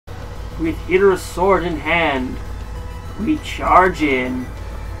With Hidra's sword in hand, we charge in.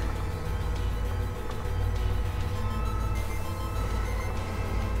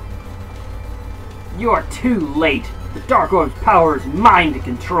 You are too late. The Dark Orb's power is mine to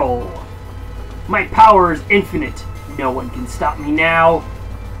control. My power is infinite. No one can stop me now.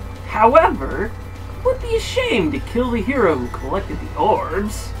 However, it would be a shame to kill the hero who collected the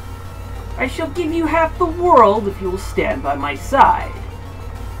orbs. I shall give you half the world if you will stand by my side.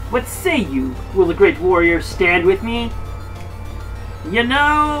 What say you? Will the great warrior stand with me? You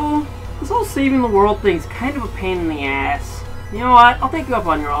know, this whole saving the world thing's kind of a pain in the ass. You know what? I'll take you up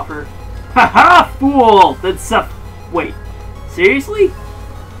on your offer. Haha, fool! That's wait, seriously?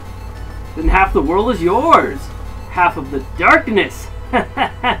 Then half the world is yours. Half of the darkness.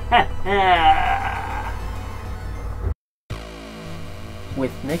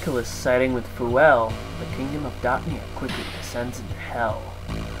 With Nicholas siding with Fuel, the kingdom of Dotnia quickly descends into hell.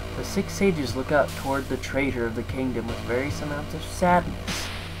 The 6 sages look out toward the traitor of the kingdom with various amounts of sadness,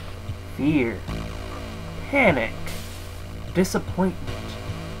 fear, panic, disappointment,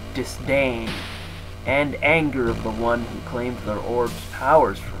 disdain, and anger of the one who claimed their orb's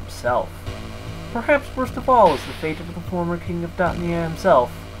powers for himself. Perhaps worst of all is the fate of the former king of Dotnia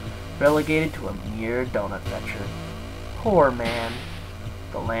himself, relegated to a mere donut fetcher. Poor man.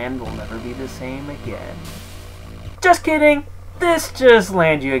 The land will never be the same again. Just kidding! This just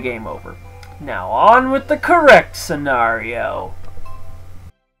lands you a game over. Now on with the correct scenario.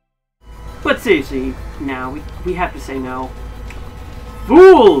 But seriously, now we have to say no.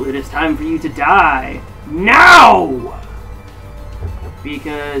 Fool! It is time for you to die. Now!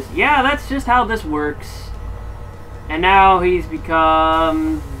 Because, yeah, that's just how this works. And now he's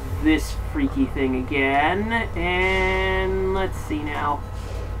become this freaky thing again. And let's see now.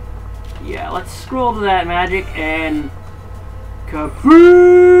 Yeah, let's scroll to that magic and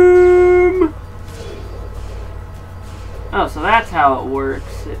kaboom! Oh, so that's how it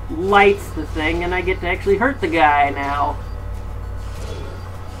works. It lights the thing and I get to actually hurt the guy now.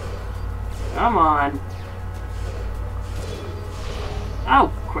 Come on.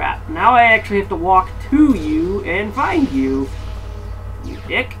 Oh, crap. Now I actually have to walk to you and find you. You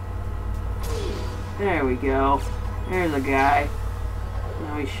dick. There we go. There's a guy.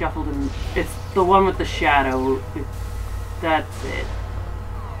 Now he shuffled him. It's the one with the shadow. That's it.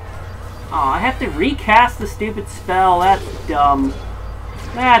 Oh, I have to recast the stupid spell. That's dumb.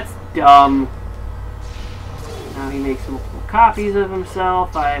 That's dumb. Now he makes multiple copies of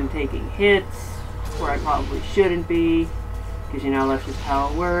himself. I'm taking hits where I probably shouldn't be. Because, you know, that's just how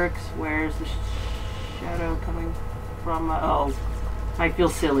it works. Where's the shadow coming from? Oh, I feel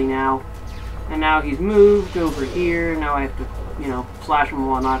silly now. And now he's moved over here. Now I have to, you know, slash him and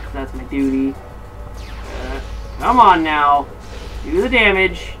whatnot because that's my duty. Come on now. Do the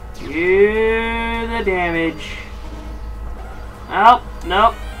damage. Do the damage. Oh,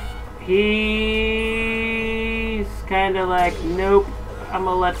 nope. He's kind of like, nope. I'm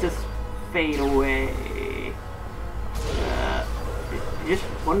going to let this fade away. I just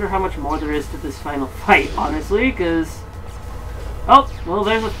wonder how much more there is to this final fight, honestly, because... Oh, well,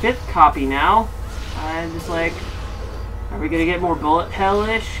 there's a 5th copy now. I'm just like, are we going to get more bullet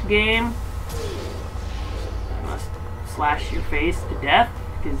hell-ish game? I must slash your face to death,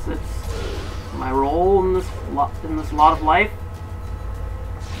 because that's my role in this lot of life.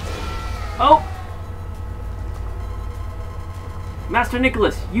 Oh! Master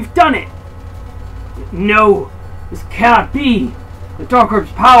Nicholas, you've done it! No! This cannot be! The Dark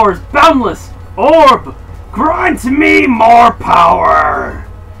Orb's power is boundless! Orb! Grant me more power!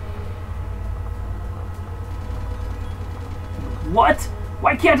 What?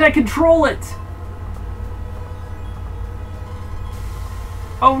 Why can't I control it?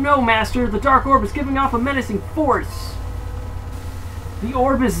 Oh no, Master! The Dark Orb is giving off a menacing force! The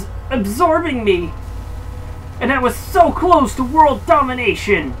orb is absorbing me! And I was so close to world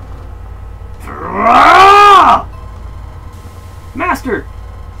domination! Master!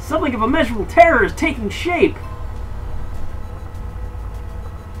 Something of immeasurable terror is taking shape!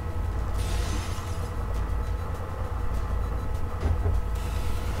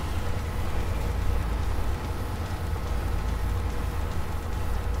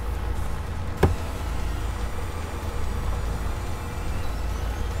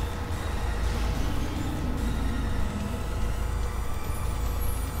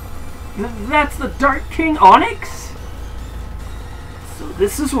 That's the Dark King Onyx? So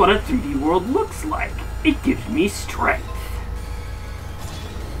this is what a 3D world looks like. It gives me strength.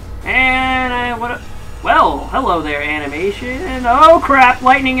 And well, hello there, animation. Oh crap,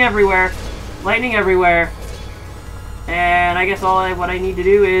 lightning everywhere. Lightning everywhere. And I guess what I need to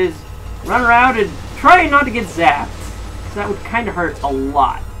do is run around and try not to get zapped. Because that would kind of hurt a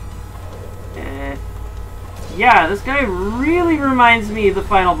lot. Yeah, this guy really reminds me of the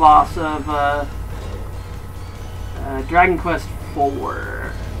final boss of Dragon Quest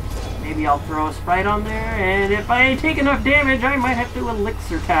IV. Maybe I'll throw a sprite on there, and if I take enough damage, I might have to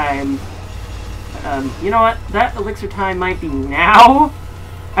elixir time. You know what? That elixir time might be now.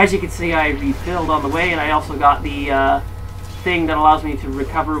 As you can see, I refilled on the way, and I also got the thing that allows me to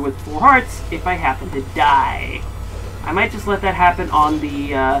recover with 4 hearts if I happen to die. I might just let that happen on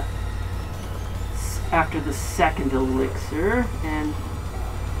the after the second elixir. And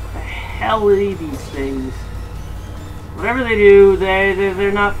the hell are these things? Whatever they do,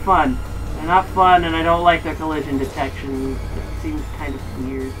 they're not fun. They're not fun, and I don't like their collision detection. It seems kind of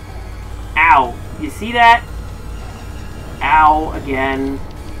weird. Ow! You see that? Ow, again.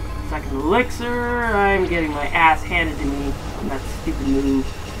 Second elixir. I'm getting my ass handed to me on that stupid move.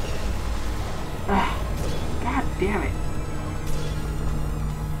 Ugh. God damn it.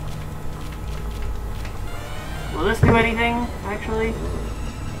 Will this do anything, actually?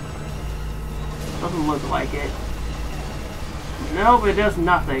 Doesn't look like it. Nope, it does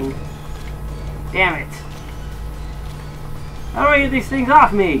nothing. Damn it. How do I get these things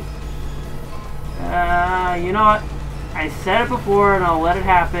off me? You know what? I said it before and I'll let it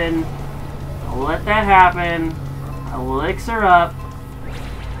happen. I'll let that happen. I'll elixir up.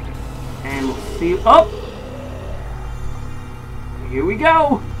 And we'll see. Oh! Here we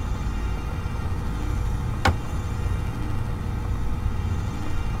go!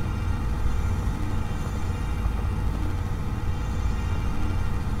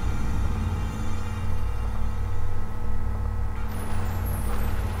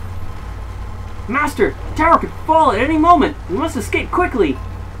 Master! The tower could fall at any moment! We must escape quickly!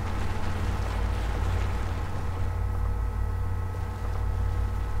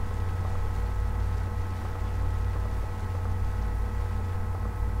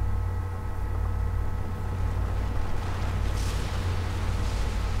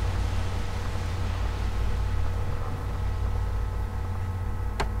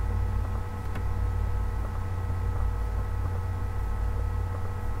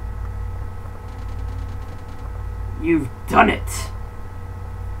 You've done it!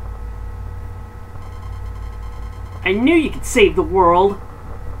 I knew you could save the world!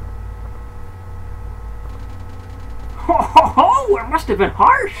 Ho ho ho! It must have been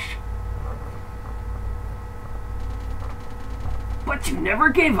harsh! But you never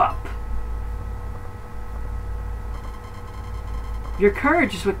gave up! Your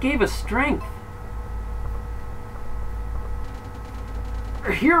courage is what gave us strength.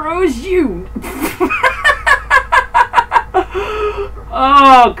 Our hero is you!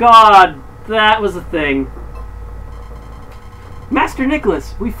 Oh god, that was a thing. Master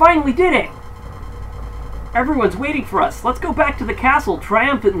Nicholas, we finally did it! Everyone's waiting for us. Let's go back to the castle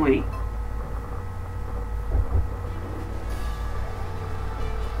triumphantly.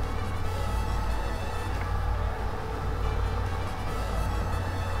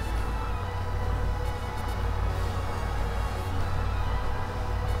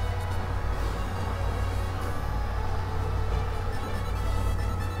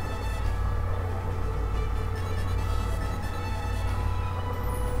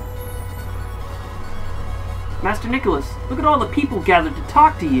 Master Nicholas, look at all the people gathered to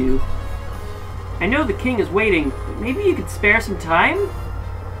talk to you. I know the king is waiting, but maybe you could spare some time?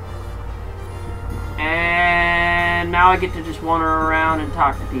 And now I get to just wander around and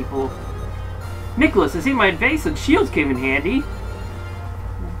talk to people. Nicholas, I see my advice and shields came in handy.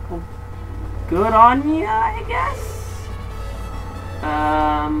 Well, good on ya, I guess?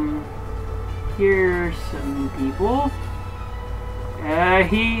 Here's some people.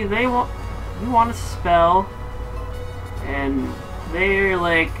 You want a spell. And they're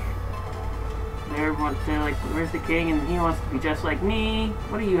like, where's the king? And he wants to be just like me.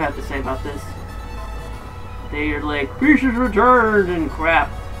 What do you have to say about this? They're like, peace is returned and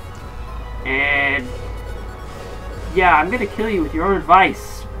crap. And yeah, I'm gonna kill you with your own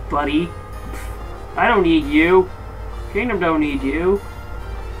advice, buddy. I don't need you. Kingdom don't need you.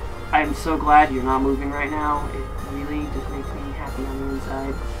 I'm so glad you're not moving right now. It really just makes me happy on the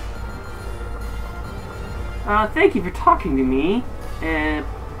inside. Thank you for talking to me.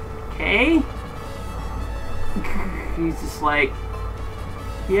 Okay? He's just like,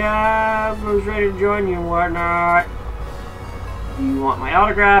 yeah, I was ready to join you and whatnot. Do you want my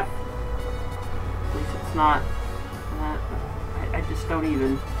autograph? At least it's not. I just don't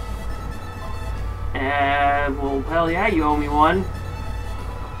even. Well, hell yeah, you owe me one.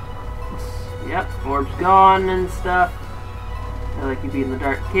 Yep, orb's gone and stuff. feel like you being the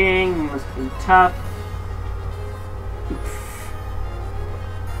Dark King. You must have been tough.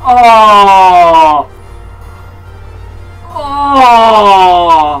 Oh!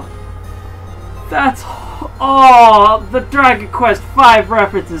 Oh! That's... Oh! The Dragon Quest V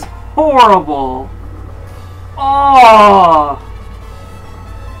reference is horrible! Oh!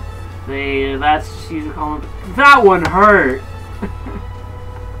 See, that's just usually calling... That one hurt!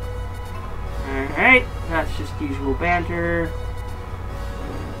 Alright, that's just usual banter.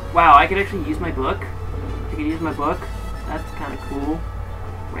 Wow, I could actually use my book. I could use my book. That's kind of cool.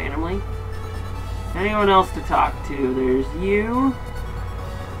 Randomly. Anyone else to talk to? There's you.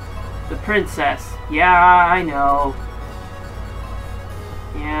 The princess. Yeah, I know.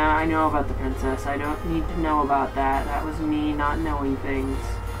 Yeah, I know about the princess. I don't need to know about that. That was me not knowing things.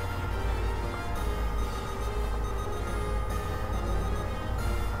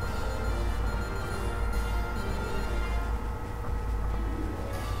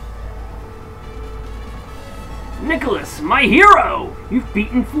 Nicholas, my hero! You've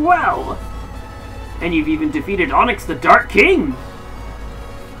beaten Fuel! And you've even defeated Onyx the Dark King!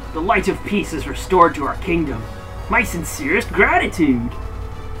 The light of peace is restored to our kingdom. My sincerest gratitude!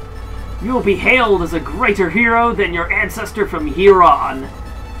 You will be hailed as a greater hero than your ancestor from here on.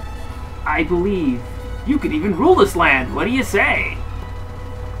 I believe you could even rule this land. What do you say?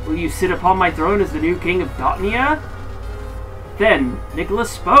 Will you sit upon my throne as the new king of Dotnia? Then Nicholas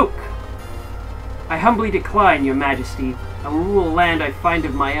spoke. I humbly decline, your majesty. I will rule a land I find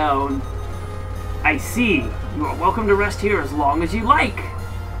of my own. I see. You are welcome to rest here as long as you like.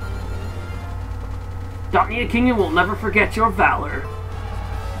 Dotnia Kingdom will never forget your valor.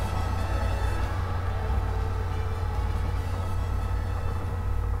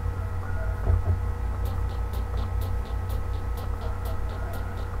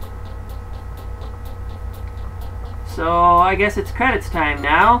 So, I guess it's credits time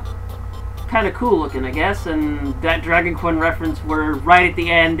now. Kind of cool looking, I guess, and that Dragon Quest reference where right at the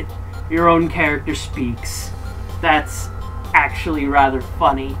end, your own character speaks. That's actually rather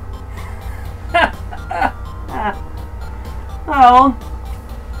funny. Well,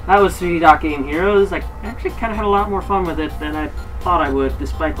 that was 3D Dot Game Heroes. I actually kind of had a lot more fun with it than I thought I would,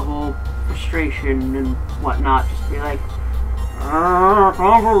 despite the whole frustration and whatnot. Just be like,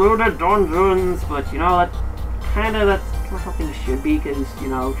 convoluted dungeons, but you know, that's how things should be, because, you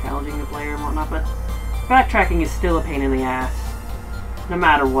know, challenging the player and whatnot, but backtracking is still a pain in the ass, no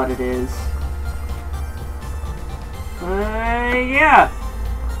matter what it is. Yeah.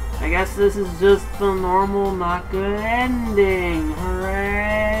 I guess this is just the normal not good ending.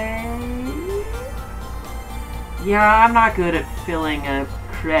 Hooray! Yeah, I'm not good at filling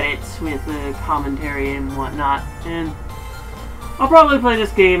credits with commentary and whatnot, and I'll probably play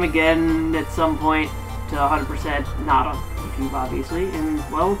this game again at some point. 100%, not on YouTube, obviously. And,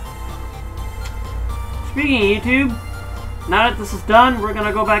 well, speaking of YouTube, now that this is done, we're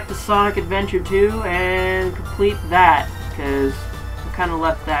gonna go back to Sonic Adventure 2 and complete that, because I kind of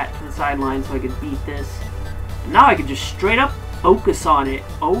left that to the sideline so I could beat this. And now I can just straight up focus on it.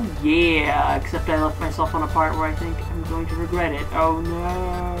 Oh yeah, except I left myself on a part where I think I'm going to regret it. Oh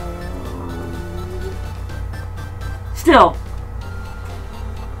no. Still,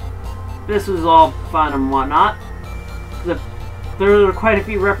 this was all fun and whatnot. There were quite a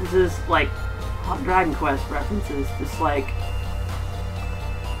few references, like Dragon Quest references, just like,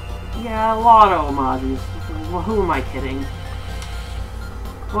 yeah, a lot of homages. Well, who am I kidding?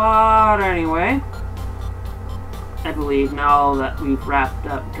 But anyway, I believe now that we've wrapped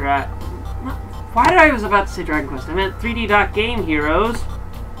up why did I was about to say Dragon Quest? I meant 3D Dot Game Heroes.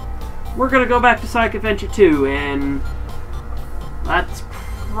 We're gonna go back to Sonic Adventure 2, and that's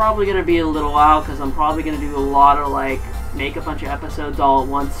probably gonna be a little while, because I'm probably gonna do a lot of like make a bunch of episodes all at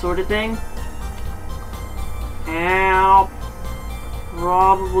once sort of thing, and I'll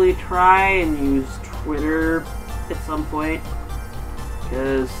probably try and use Twitter at some point,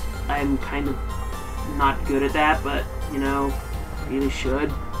 because I'm kind of not good at that, but you know, really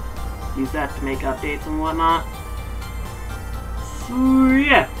should use that to make updates and whatnot. So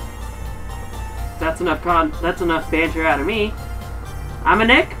yeah, that's enough banter out of me. I'm a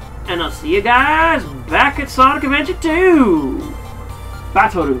Nick, and I'll see you guys back at Sonic Adventure 2!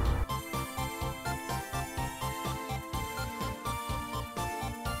 Batoru!